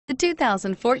The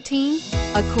 2014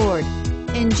 Accord.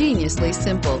 Ingeniously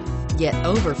simple, yet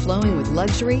overflowing with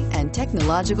luxury and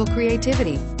technological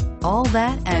creativity. All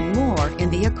that and more in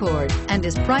the Accord, and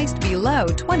is priced below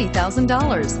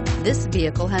 $20,000. This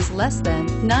vehicle has less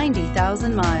than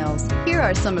 90,000 miles. Here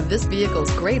are some of this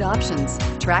vehicle's great options: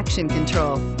 traction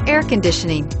control, air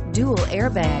conditioning, dual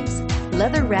airbags,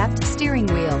 leather-wrapped steering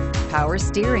wheel, power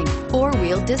steering,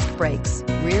 four-wheel disc brakes,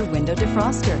 rear window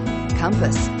defroster,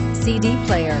 compass, CD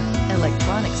player,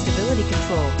 electronic stability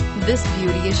control. This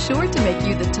beauty is sure to make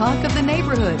you the talk of the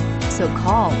neighborhood. So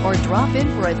call or drop in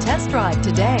for a test drive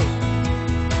today.